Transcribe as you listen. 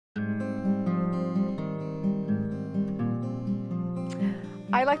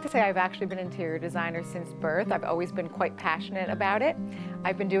I like to say I've actually been an interior designer since birth. I've always been quite passionate about it.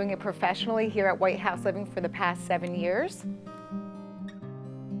 I've been doing it professionally here at White House Living for the past 7 years.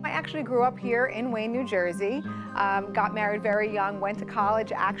 I actually grew up here in Wayne, New Jersey, got married very young, went to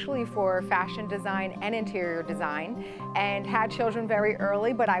college actually for fashion design and interior design, and had children very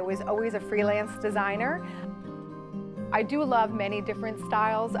early, but I was always a freelance designer. I do love many different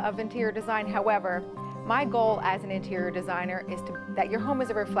styles of interior design. However, my goal as an interior designer is that your home is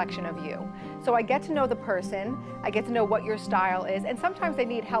a reflection of you. So I get to know the person, I get to know what your style is, and sometimes they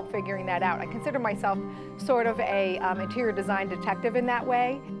need help figuring that out. I consider myself sort of a interior design detective in that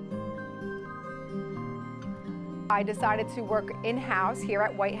way. I decided to work in-house here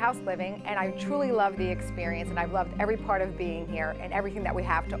at White House Living, and I truly love the experience, and I've loved every part of being here and everything that we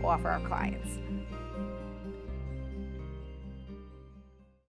have to offer our clients.